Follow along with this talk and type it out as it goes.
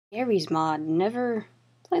Garry's mod. Never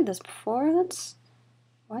played this before. Let's...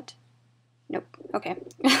 What? Nope. Okay.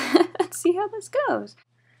 Let's see how this goes.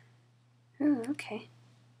 Oh, okay.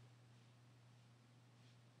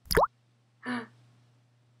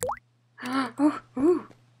 Oh, ooh.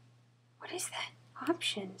 What is that?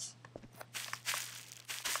 Options.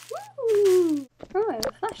 Ooh. Oh, I have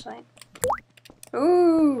a flashlight.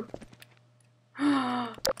 Ooh. I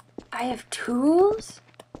have tools?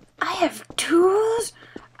 I have tools?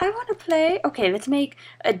 I want to play. Okay, let's make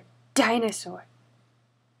a dinosaur.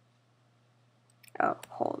 Oh,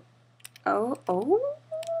 hold. Oh,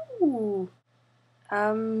 oh.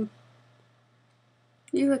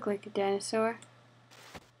 You look like a dinosaur.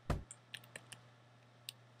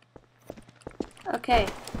 Okay.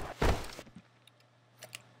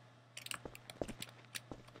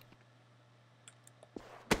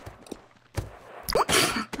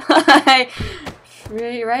 I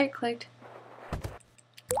right clicked.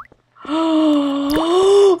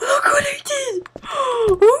 Oh, look what I did!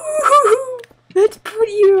 Ooh, let's put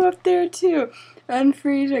you up there too.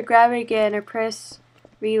 Unfreeze or grab it again or press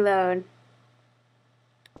reload.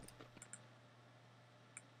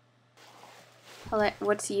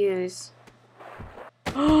 What's use?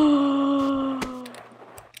 Oh.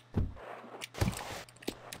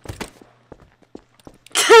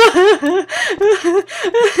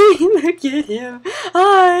 Look at him.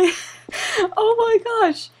 Hi. Oh my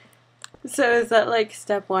gosh. So is that like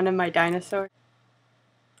step 1 of my dinosaur?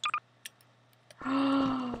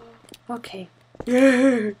 Okay.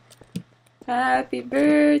 Yeah. Happy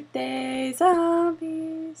birthday,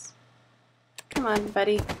 zombies. Come on,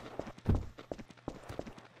 buddy.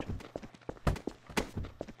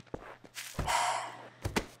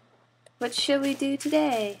 What shall we do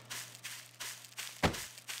today?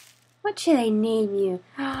 What should I name you?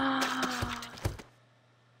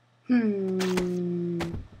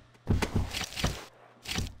 I'm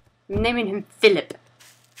naming him Phillip.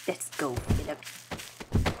 Let's go, Phillip.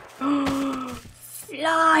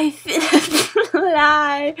 Fly, Phillip,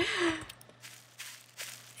 fly.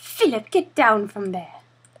 Phillip, get down from there.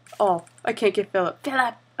 Oh, I can't get Phillip.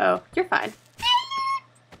 Phillip. Oh, you're fine.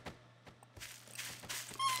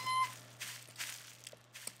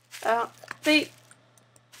 Oh, wait.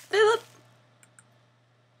 Phillip.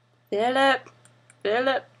 Phillip.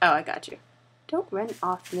 Phillip. Oh, I got you. Don't run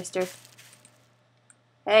off, mister.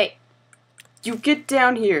 Hey. You get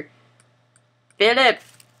down here. Phillip.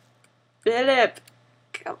 Phillip.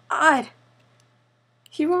 Come on.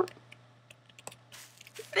 He won't.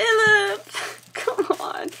 Phillip. Come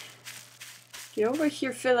on. Get over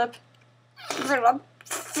here, Phillip. Phillip.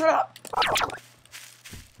 Phillip.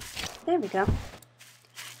 There we go.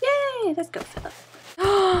 Yay! Let's go, Phillip.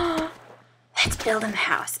 Let's build him a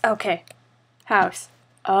house. Okay. House.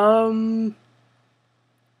 Okay,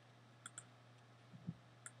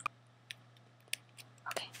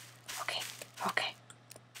 okay, okay.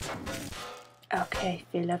 Okay,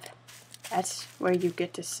 Phillip. That's where you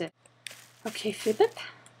get to sit. Okay, Phillip.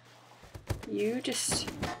 You just...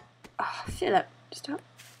 Oh, Phillip, stop.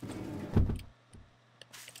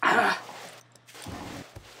 Ah.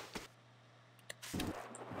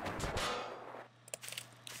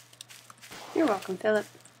 You're welcome, Phillip.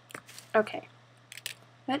 Okay.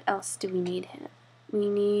 What else do we need him? We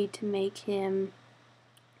need to make him...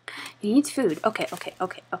 He needs food. Okay, okay,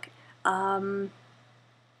 okay, okay.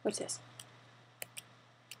 What's this?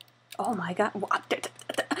 Oh my god. What?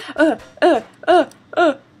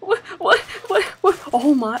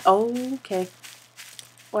 Oh my, okay.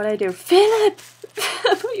 What'd I do? Phillip!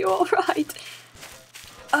 Are you alright?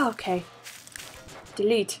 Okay.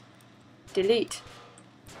 Delete. Delete.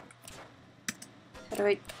 How do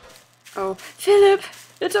I... Oh, Phillip!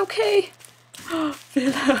 It's okay! Oh,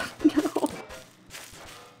 Phillip, no.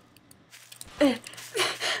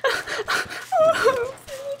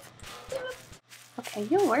 Okay,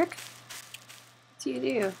 you'll work. What do you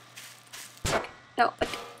do? Okay. No.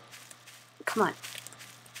 Come on.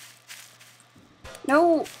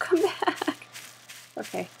 No, come back.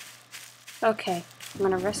 Okay. Okay. I'm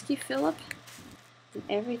gonna rescue Phillip and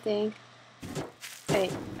everything.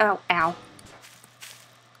 Hey. Oh, ow.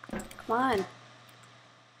 Come on.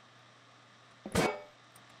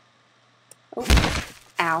 Oh.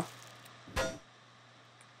 Ow.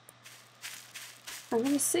 I'm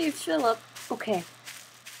gonna save Phillip. Okay.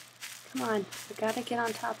 Come on. We gotta get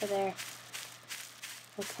on top of there.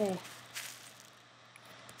 Okay.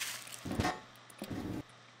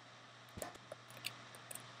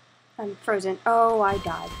 I'm frozen. Oh, I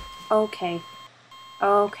died. Okay.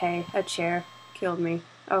 Okay. A chair killed me.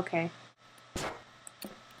 Okay.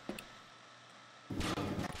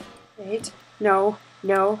 Wait. No.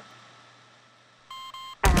 No.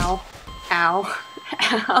 Ow. Ow.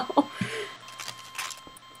 Ow.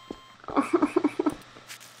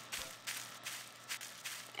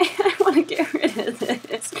 I want to get rid of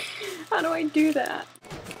this. How do I do that?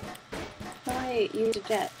 How do I use a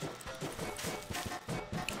jet?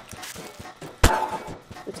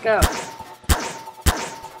 Let's go.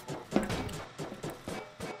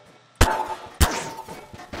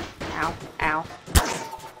 Ow. Ow.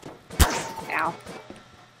 Ow.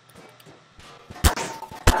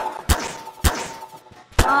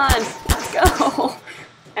 Come on. Let's go.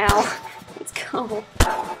 Ow. Let's go.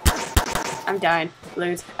 I'm dying.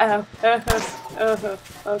 Lose. Oh.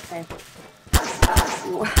 Okay.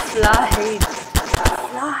 Fly.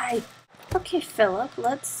 Fly. Okay, Philip.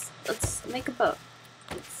 Let's make a boat.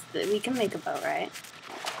 We can make a boat, right?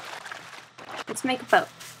 Let's make a boat.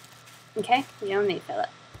 Okay? You and me, Philip.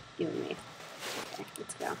 You and me. Okay,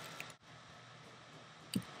 let's go.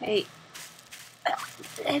 Hey.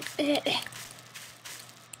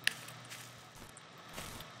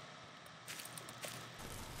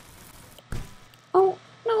 Oh,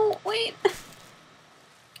 no, wait.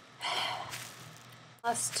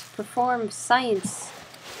 Must perform science.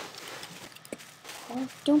 Oh,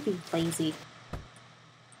 don't be lazy.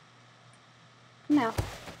 No.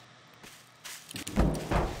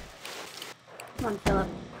 Come on, Philip.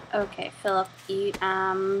 Okay, Philip, you,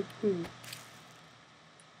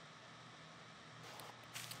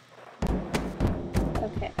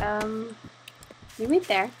 Okay, you wait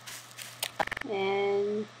there.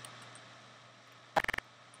 And...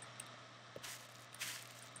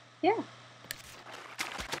 yeah.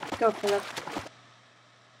 Go, Philip.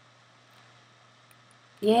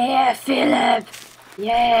 Yeah, Philip!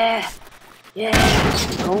 Yeah! Yeah!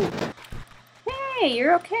 Oh. Hey,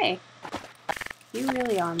 you're okay. You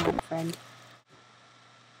really are, my friend.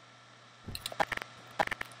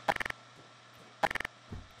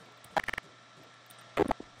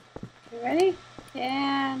 You ready?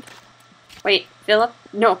 And... wait, Philip?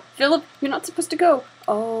 No, Philip, you're not supposed to go.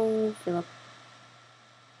 Oh, Philip.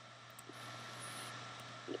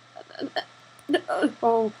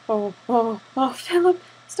 Oh, Philip,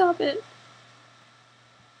 stop it.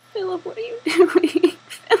 Philip, what are you doing?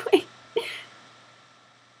 Philip.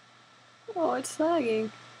 Oh, it's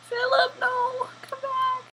lagging. Philip, no!